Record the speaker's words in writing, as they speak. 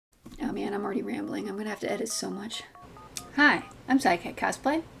Oh man, I'm already rambling. I'm gonna have to edit so much. Hi, I'm Sayakat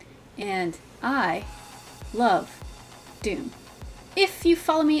Cosplay, and I love Dune. If you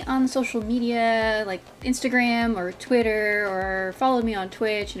follow me on social media, like Instagram or Twitter, or follow me on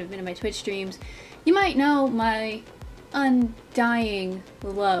Twitch and have been in my Twitch streams, you might know my undying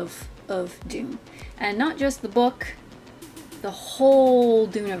love of Dune. And not just the book, the whole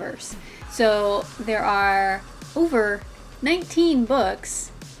Duneverse. So there are over 19 books.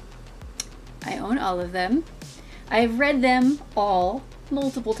 I own all of them. I've read them all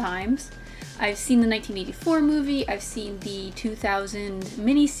multiple times. I've seen the 1984 movie, I've seen the 2000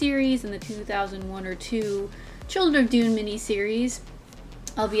 miniseries and the 2001 or 2 Children of Dune miniseries,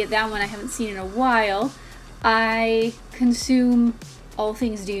 albeit that one I haven't seen in a while. I consume all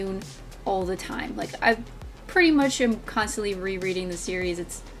things Dune all the time. Like, I pretty much am constantly rereading the series.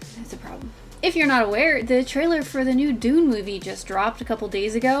 It's a problem. If you're not aware, the trailer for the new Dune movie just dropped a couple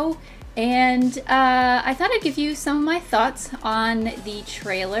days ago, and I thought I'd give you some of my thoughts on the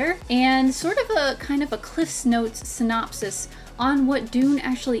trailer and sort of a kind of a Cliff's Notes synopsis on what Dune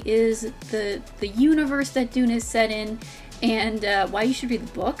actually is, the universe that Dune is set in, and why you should read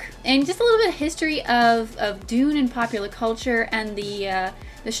the book. And just a little bit of history of Dune in popular culture and the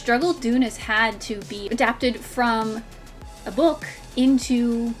struggle Dune has had to be adapted from a book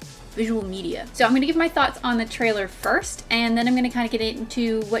into visual media. So I'm going to give my thoughts on the trailer first, and then I'm going to kind of get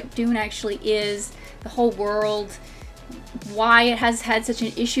into what Dune actually is, the whole world, why it has had such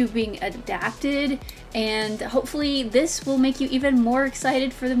an issue being adapted, and hopefully this will make you even more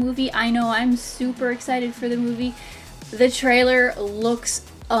excited for the movie. I know I'm super excited for the movie. The trailer looks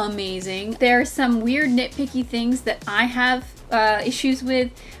amazing. There are some weird nitpicky things that I have issues with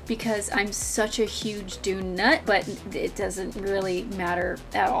because I'm such a huge Dune nut, but it doesn't really matter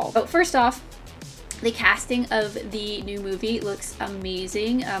at all. But first off, the casting of the new movie looks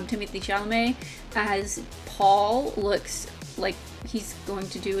amazing. Timothée Chalamet as Paul looks like he's going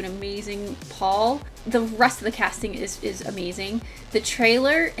to do an amazing Paul. The rest of the casting is amazing. The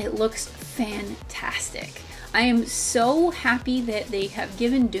trailer, it looks fantastic. I am so happy that they have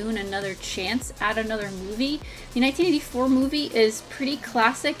given Dune another chance at another movie. The 1984 movie is pretty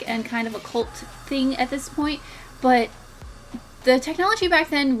classic and kind of a cult thing at this point, but the technology back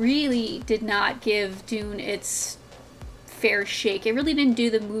then really did not give Dune its fair shake. It really didn't do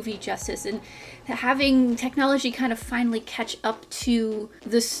the movie justice, and having technology kind of finally catch up to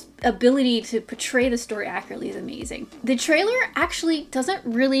this ability to portray the story accurately is amazing. The trailer actually doesn't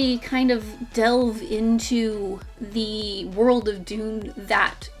really kind of delve into the world of Dune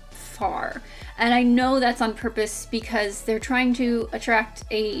that far. And I know that's on purpose because they're trying to attract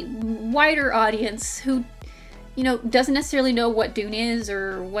a wider audience who, you know, doesn't necessarily know what Dune is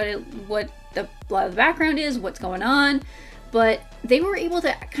or what the background is, what's going on. But they were able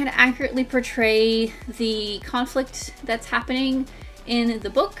to kind of accurately portray the conflict that's happening in the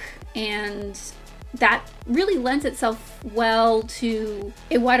book, and that really lends itself well to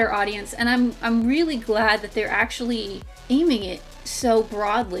a wider audience. And I'm really glad that they're actually aiming it so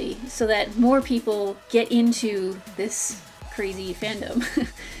broadly so that more people get into this crazy fandom.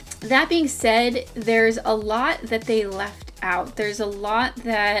 That being said, there's a lot that they left out. There's a lot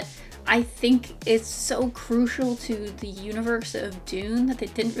that I think is so crucial to the universe of Dune that they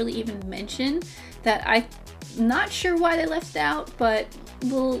didn't really even mention, that I'm not sure why they left out, but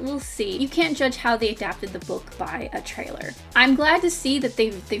we'll see. You can't judge how they adapted the book by a trailer. I'm glad to see that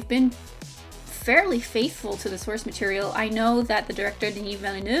they've been fairly faithful to the source material. I know that the director, Denis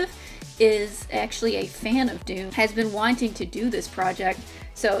Villeneuve, is actually a fan of Dune, has been wanting to do this project.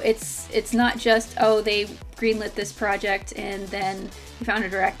 So it's not just, oh, they greenlit this project and then he found a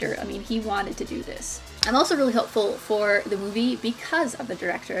director. I mean, he wanted to do this. I'm also really hopeful for the movie because of the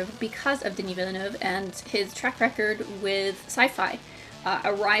director, because of Denis Villeneuve and his track record with sci-fi.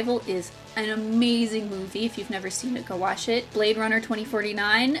 Arrival is an amazing movie. If you've never seen it, go watch it. Blade Runner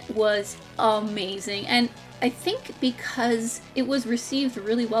 2049 was amazing. And I think because it was received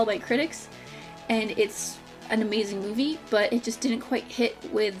really well by critics and it's an amazing movie, but it just didn't quite hit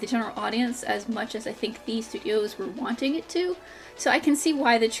with the general audience as much as I think the studios were wanting it to. So I can see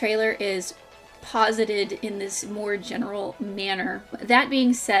why the trailer is posited in this more general manner. That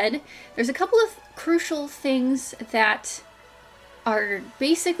being said, there's a couple of crucial things that are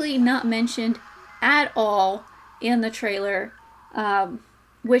basically not mentioned at all in the trailer,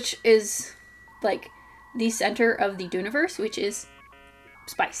 which is like the center of the Duneverse, which is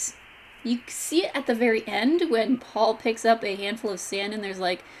spice. You see it at the very end when Paul picks up a handful of sand and there's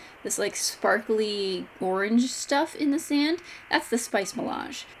like this like sparkly orange stuff in the sand. That's the spice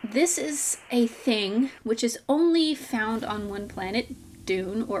melange. This is a thing which is only found on one planet,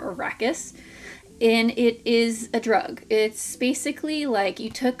 Dune, or Arrakis. And it is a drug. It's basically like you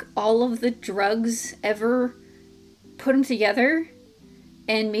took all of the drugs ever, put them together,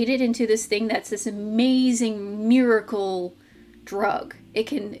 and made it into this thing that's this amazing miracle drug. It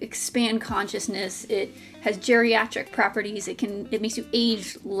can expand consciousness. It has geriatric properties. It makes you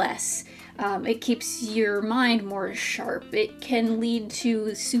age less. It keeps your mind more sharp. It can lead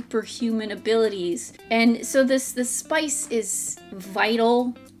to superhuman abilities. And so this spice is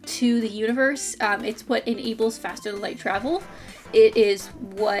vital to the universe. It's what enables faster than light travel. It is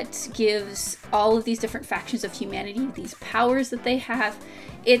what gives all of these different factions of humanity these powers that they have.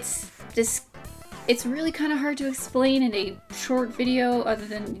 It's really kind of hard to explain in a short video other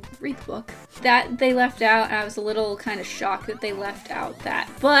than read the book. That they left out, and I was a little kind of shocked that they left out that.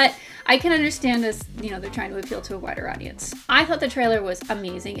 But I can understand this, they're trying to appeal to a wider audience. I thought the trailer was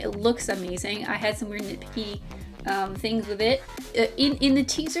amazing. It looks amazing. I had some weird nitpicky things with it. In the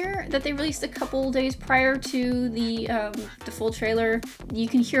teaser that they released a couple days prior to the full trailer, you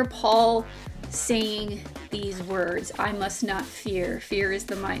can hear Paul saying these words, "I must not fear. Fear is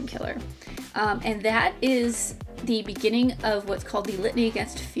the mind killer." And that is the beginning of what's called the Litany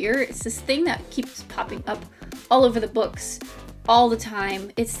Against Fear. It's this thing that keeps popping up all over the books all the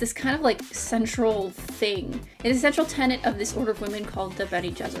time. It's this kind of like central thing. It is a central tenet of this order of women called the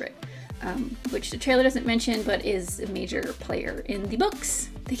Bene Gesserit, which the trailer doesn't mention, but is a major player in the books.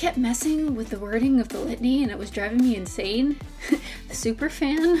 They kept messing with the wording of the litany, and it was driving me insane. The super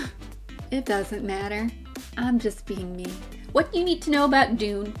fan? It doesn't matter. I'm just being me. What you need to know about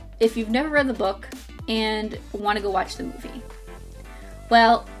Dune, if you've never read the book and want to go watch the movie.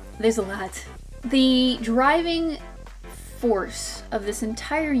 Well, there's a lot. The driving force of this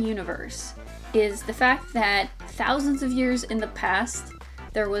entire universe is the fact that thousands of years in the past,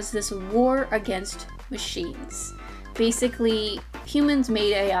 there was this war against machines. Basically, humans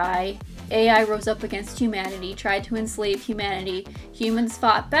made AI. AI rose up against humanity, tried to enslave humanity. Humans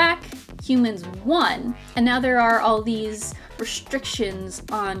fought back. Humans won. And now there are all these restrictions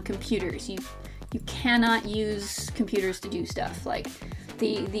on computers. You cannot use computers to do stuff. Like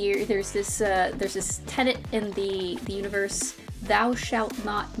there's this tenet in the universe: thou shalt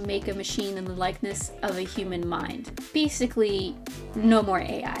not make a machine in the likeness of a human mind. Basically, no more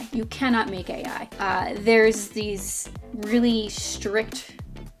AI. You cannot make AI. There's these really strict,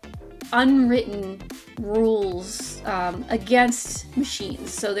 unwritten rules against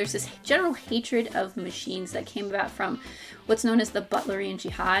machines. So there's this general hatred of machines that came about from what's known as the Butlerian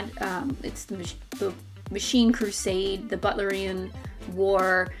Jihad. It's the Machine Crusade, the Butlerian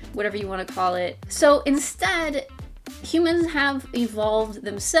War, whatever you want to call it. So instead, humans have evolved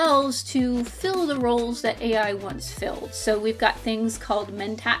themselves to fill the roles that AI once filled. So we've got things called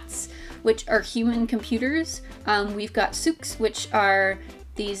mentats, which are human computers. We've got souks, which are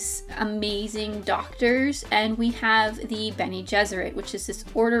these amazing doctors, and we have the Bene Gesserit, which is this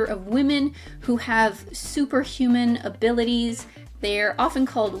order of women who have superhuman abilities. They're often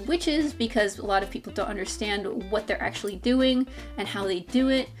called witches because a lot of people don't understand what they're actually doing and how they do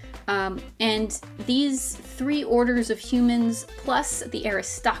it. And these three orders of humans, plus the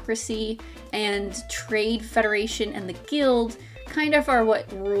aristocracy and trade federation and the guild, kind of are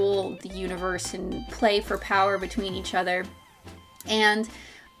what rule the universe and play for power between each other. And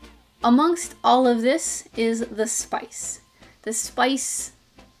amongst all of this is the spice. The spice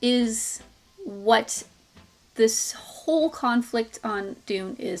is what this whole conflict on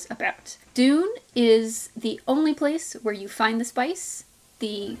Dune is about. Dune is the only place where you find the spice,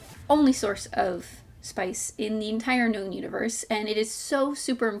 the only source of spice in the entire known universe, and it is so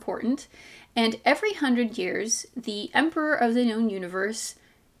super important. And every 100 years, the Emperor of the known universe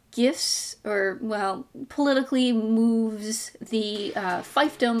gifts, or, well, politically moves the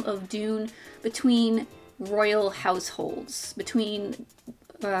fiefdom of Dune between royal households, between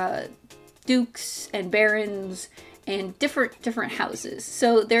dukes and barons and different houses.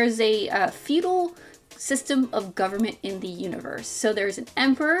 So there's a feudal system of government in the universe. So there's an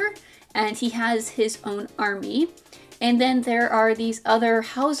emperor, and he has his own army. And then there are these other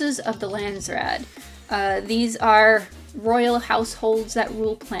houses of the Landsraad. These are royal households that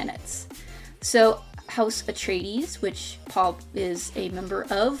rule planets. So House Atreides, which Paul is a member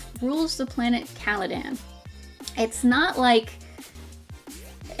of, rules the planet Caladan. It's not like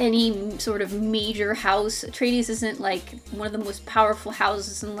any sort of major house. Atreides isn't like one of the most powerful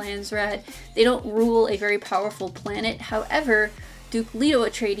houses in Landsraad. They don't rule a very powerful planet. However, Duke Leto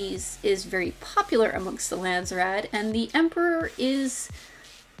Atreides is very popular amongst the Landsraad, and the Emperor is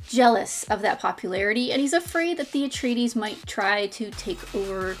jealous of that popularity, and he's afraid that the Atreides might try to take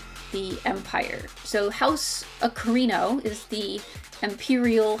over the Empire. So House Acarino is the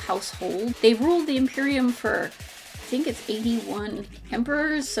imperial household. They ruled the Imperium for, I think it's 81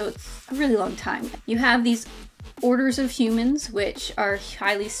 emperors, so it's a really long time. You have these orders of humans, which are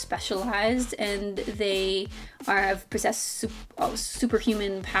highly specialized, and they possess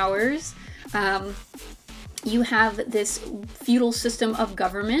superhuman powers. You have this feudal system of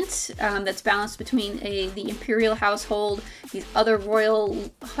government that's balanced between the imperial household, these other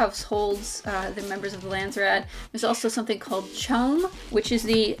royal households, the members of the Landsraad. There's also something called Chom, which is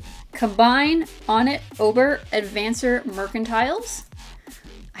the Combine, Onit, Ober, Advancer Mercantiles.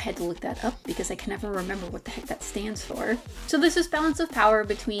 I had to look that up because I can never remember what the heck that stands for. So this is balance of power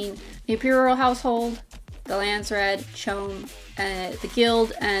between the imperial household, the Landsraad, Chom, the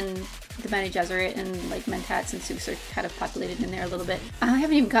guild, and the Bene Gesserit, and like Mentats and Souks are kind of populated in there a little bit. I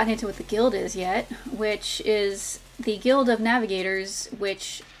haven't even gotten into what the guild is yet, which is the Guild of Navigators,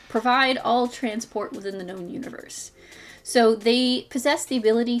 which provide all transport within the known universe. So they possess the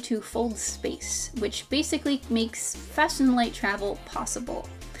ability to fold space, which basically makes fast and light travel possible.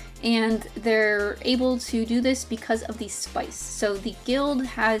 And they're able to do this because of the spice. So the guild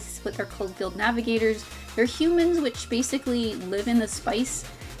has what they're called guild navigators. They're humans which basically live in the spice,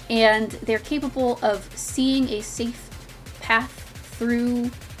 and they're capable of seeing a safe path through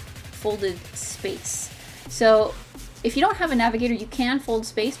folded space. So if you don't have a navigator, you can fold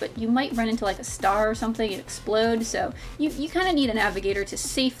space, but you might run into like a star or something and explode. So you kind of need a navigator to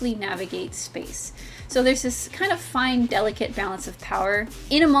safely navigate space. So there's this kind of fine, delicate balance of power.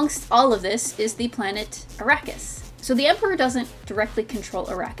 In amongst all of this is the planet Arrakis. So the Emperor doesn't directly control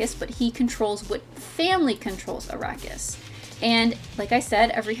Arrakis, but he controls what family controls Arrakis. And like I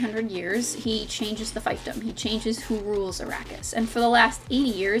said, every 100 years, he changes the fiefdom. He changes who rules Arrakis. And for the last 80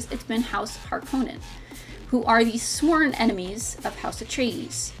 years, it's been House Harkonnen, who are the sworn enemies of House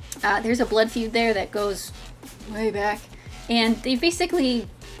Atreides. There's a blood feud there that goes way back. And they basically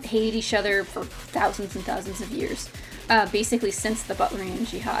hated each other for thousands and thousands of years, basically since the Butlerian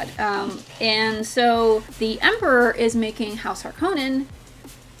Jihad. And so the Emperor is making House Harkonnen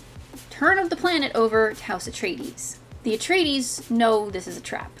turn the planet over to House Atreides. The Atreides know this is a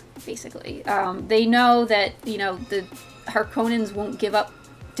trap, basically. They know that, you know, the Harkonnens won't give up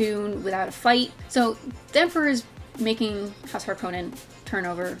Dune without a fight. So the Emperor is making House Harkonnen turn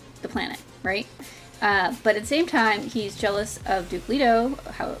over the planet, right? But at the same time, he's jealous of Duke Leto,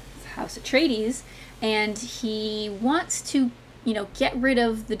 House Atreides, and he wants to, you know, get rid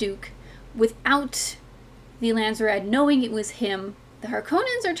of the Duke without the Landsraad knowing it was him. The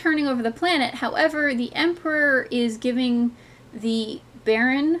Harkonnens are turning over the planet. However, the Emperor is giving the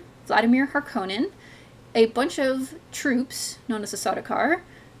Baron Vladimir Harkonnen a bunch of troops, known as the Sardaukar,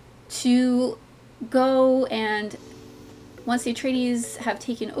 to go and, once the Atreides have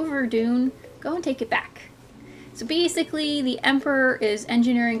taken over Dune, go and take it back. So basically, the Emperor is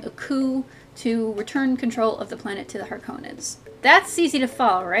engineering a coup to return control of the planet to the Harkonnens. That's easy to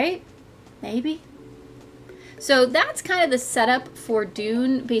follow, right? Maybe? So that's kind of the setup for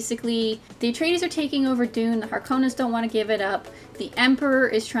Dune. Basically, the Atreides are taking over Dune, the Harkonnens don't want to give it up, the Emperor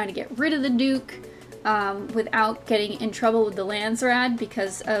is trying to get rid of the Duke without getting in trouble with the Landsraad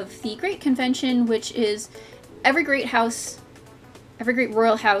because of the Great Convention, which is every great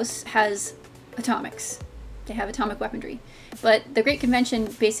royal house has atomics. They have atomic weaponry. But the Great Convention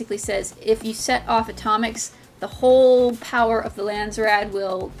basically says if you set off atomics, the whole power of the Landsraad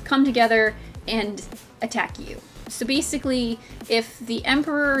will come together and attack you. So basically, if the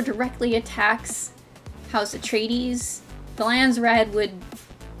Emperor directly attacks House Atreides, the Landsraad would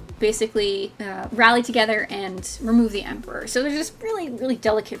basically rally together and remove the Emperor. So there's this really, really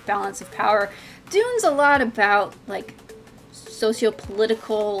delicate balance of power. Dune's a lot about, like,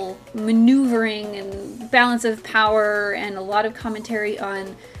 socio-political maneuvering and balance of power, and a lot of commentary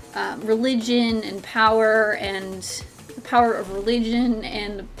on religion and power, and the power of religion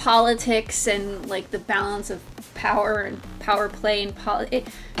and politics, and like the balance of power and power play and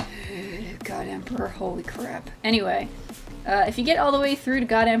God Emperor, holy crap. Anyway, if you get all the way through to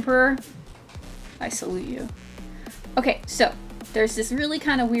God Emperor, I salute you. Okay, so there's this really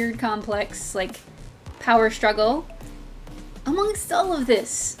kind of weird, complex, like, power struggle. Amongst all of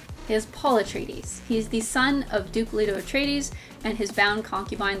this is Paul Atreides. He's the son of Duke Leto Atreides and his bound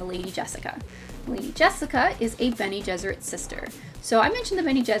concubine, the Lady Jessica. Lady Jessica is a Bene Gesserit sister. So I mentioned the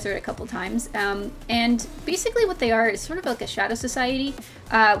Bene Gesserit a couple times, and basically what they are is sort of like a shadow society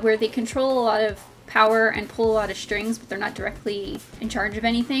where they control a lot of power and pull a lot of strings, but they're not directly in charge of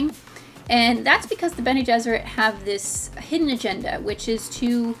anything. And that's because the Bene Gesserit have this hidden agenda, which is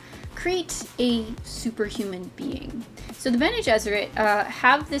to create a superhuman being. So the Bene Gesserit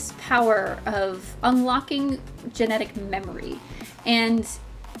have this power of unlocking genetic memory, and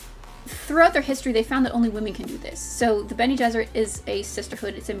throughout their history they found that only women can do this. So the Bene Gesserit is a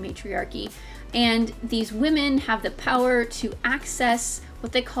sisterhood, it's a matriarchy, and these women have the power to access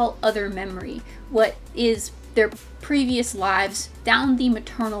what they call other memory, what is their previous lives down the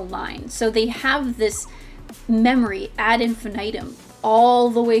maternal line. So they have this memory ad infinitum all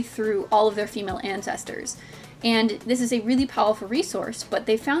the way through all of their female ancestors. And this is a really powerful resource, but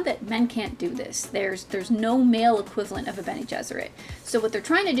they found that men can't do this. There's no male equivalent of a Bene Gesserit. So what they're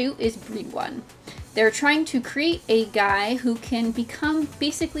trying to do is breed one. They're trying to create a guy who can become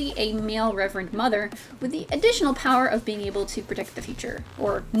basically a male Reverend Mother with the additional power of being able to predict the future,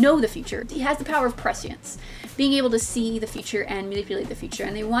 or know the future. He has the power of prescience, being able to see the future and manipulate the future,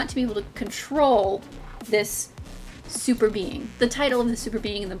 and they want to be able to control this super being. The title of the super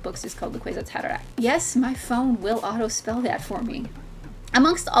being in the books is called the Kwisatz Haderach. Yes, my phone will auto-spell that for me.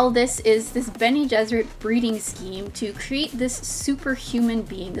 Amongst all this is this Bene Gesserit breeding scheme to create this superhuman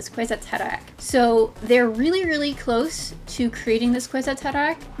being, this Kwisatz Haderach. So they're really, really close to creating this Kwisatz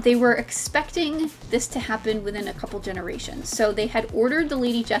Haderach. They were expecting this to happen within a couple generations. So they had ordered the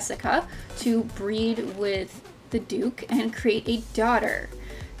Lady Jessica to breed with the Duke and create a daughter.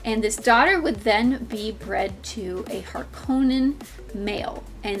 And this daughter would then be bred to a Harkonnen male.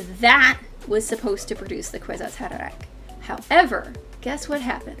 And that was supposed to produce the Kwisatz Haderach. However, guess what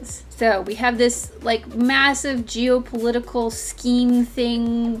happens? So we have this like massive geopolitical scheme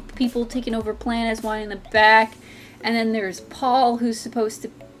thing, people taking over planets, one in the back, and then there's Paul, who's supposed to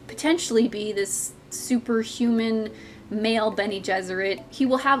potentially be this superhuman male Bene Gesserit. He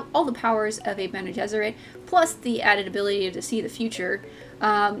will have all the powers of a Bene Gesserit, plus the added ability to see the future.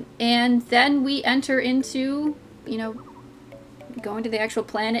 And then we enter into, you know, going to the actual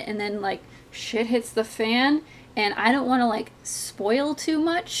planet, and then like shit hits the fan. And I don't want to like spoil too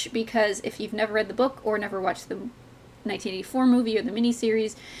much, because if you've never read the book or never watched the 1984 movie or the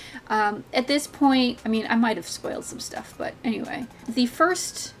miniseries, at this point, I mean, I might have spoiled some stuff, but anyway. The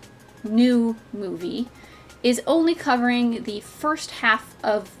first new movie is only covering the first half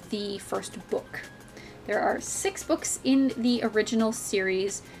of the first book. There are 6 books in the original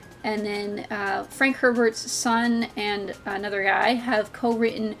series, and then Frank Herbert's son and another guy have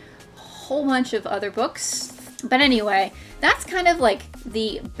co-written a whole bunch of other books. But anyway, that's kind of like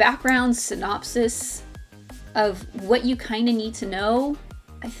the background synopsis of what you kind of need to know,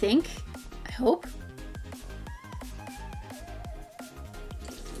 I think. I hope.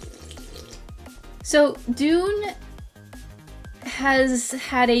 So Dune has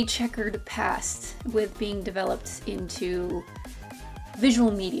had a checkered past with being developed into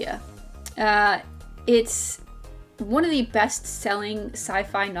visual media. It's one of the best-selling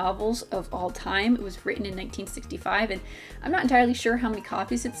sci-fi novels of all time. It was written in 1965, and I'm not entirely sure how many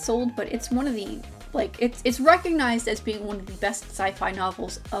copies it's sold, but it's one of the, like, it's recognized as being one of the best sci-fi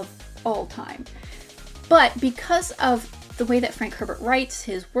novels of all time. But because of the way that Frank Herbert writes,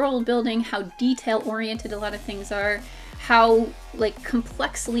 his world building, how detail-oriented a lot of things are, how, like,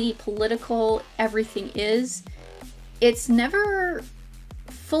 complexly political everything is, it's never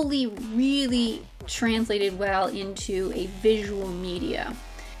fully really translated well into a visual media.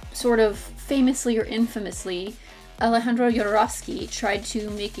 Sort of famously or infamously, Alejandro Jodorowsky tried to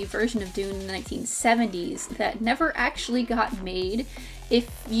make a version of Dune in the 1970s that never actually got made. If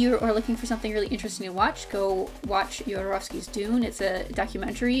you are looking for something really interesting to watch, go watch Jodorowsky's Dune. It's a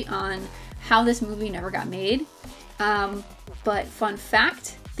documentary on how this movie never got made. But fun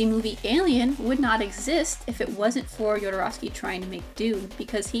fact, the movie Alien would not exist if it wasn't for Jodorowsky trying to make Dune,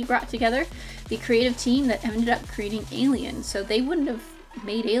 because he brought together the creative team that ended up creating Alien. So they wouldn't have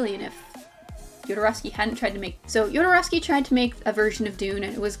made Alien if Jodorowsky hadn't tried to make... So Jodorowsky tried to make a version of Dune,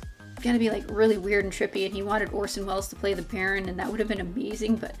 and it was gonna be like really weird and trippy, and he wanted Orson Welles to play the Baron, and that would have been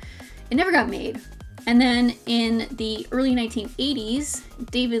amazing, but it never got made. And then in the early 1980s,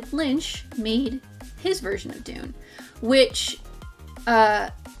 David Lynch made his version of Dune, which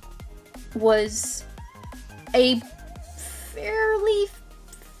was a fairly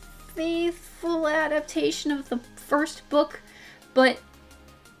faithful adaptation of the first book, but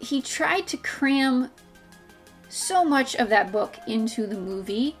he tried to cram so much of that book into the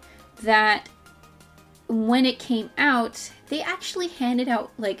movie that when it came out, they actually handed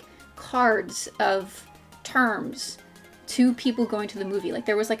out like cards of terms to people going to the movie. Like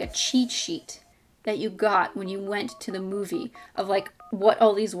there was like a cheat sheet that you got when you went to the movie of like what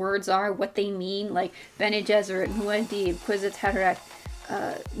all these words are, what they mean, like Bene Gesserit, Muad'Dib, Kwisatz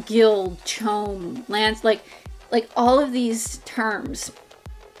Haderach, Guild, Chom, Lance, like all of these terms.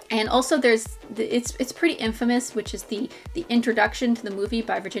 And also it's pretty infamous, which is the introduction to the movie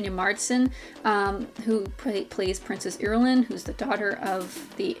by Virginia Madsen, who plays Princess Irulan, who's the daughter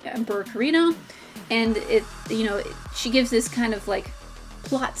of the Emperor Carino. And she gives this kind of like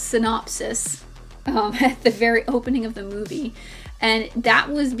plot synopsis at the very opening of the movie. And that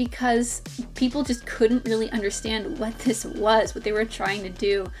was because people just couldn't really understand what this was, what they were trying to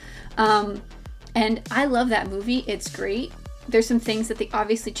do. And I love that movie. It's great. There's some things that they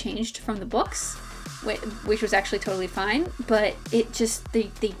obviously changed from the books, which was actually totally fine, but it just, they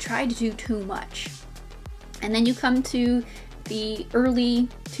tried to do too much. And then you come to the early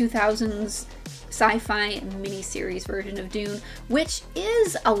 2000s sci-fi miniseries version of Dune, which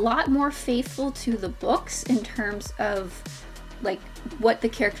is a lot more faithful to the books in terms of like what the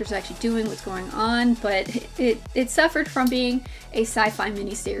characters are actually doing, what's going on, but it suffered from being a sci-fi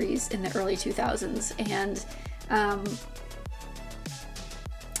miniseries in the early 2000s. And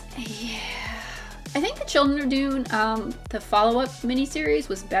yeah, I think the Children of Dune, the follow-up miniseries,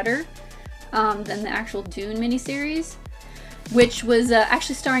 was better than the actual Dune miniseries, which was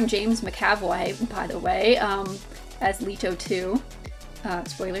actually starring James McAvoy, by the way, as Leto 2.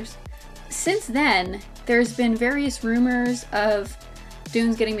 Spoilers. Since then, there's been various rumors of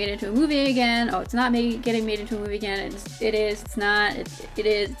Dune's getting made into a movie again. Oh, it's not getting made into a movie again. It is, it's not. It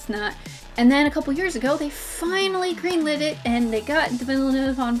is, it's not. And then a couple years ago, they finally greenlit it, and they got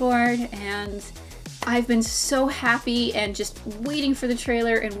Villeneuve on board, and I've been so happy and just waiting for the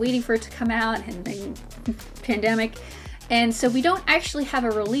trailer and waiting for it to come out, and then pandemic. And so we don't actually have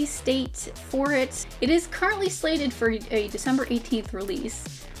a release date for it. It is currently slated for a December 18th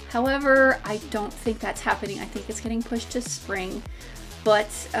release. However, I don't think that's happening. I think it's getting pushed to spring. But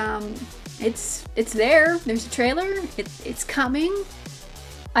it's there. There's a trailer. It's coming.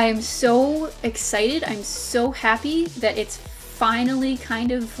 I am so excited. I'm so happy that it's finally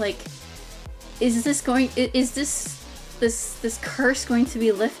kind of like, is this curse going to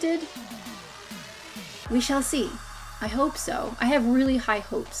be lifted? We shall see. I hope so. I have really high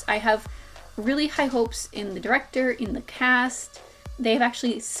hopes. I have really high hopes in the director, in the cast. They've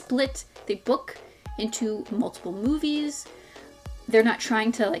actually split the book into multiple movies. They're not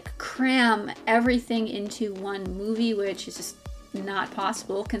trying to like cram everything into one movie, which is just not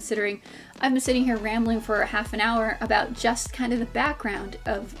possible, considering I've been sitting here rambling for half an hour about just kind of the background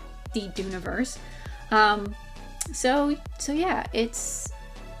of the Duneverse. So yeah,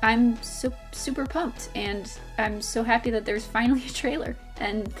 I'm so super pumped, and I'm so happy that there's finally a trailer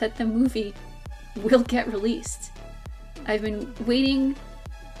and that the movie will get released. I've been waiting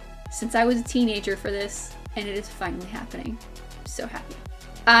since I was a teenager for this, and it is finally happening. I'm so happy.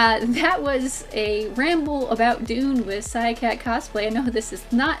 That was a ramble about Dune with Sayakat Cosplay. I know this is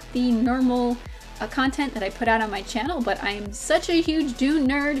not the normal content that I put out on my channel, but I am such a huge Dune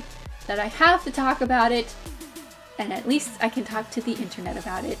nerd that I have to talk about it, and at least I can talk to the internet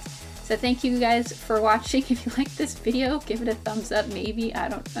about it. So thank you guys for watching. If you like this video, give it a thumbs up, maybe. I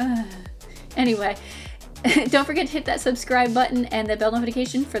don't... Anyway, don't forget to hit that subscribe button and the bell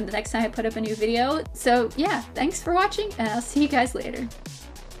notification for the next time I put up a new video. So yeah, thanks for watching, and I'll see you guys later.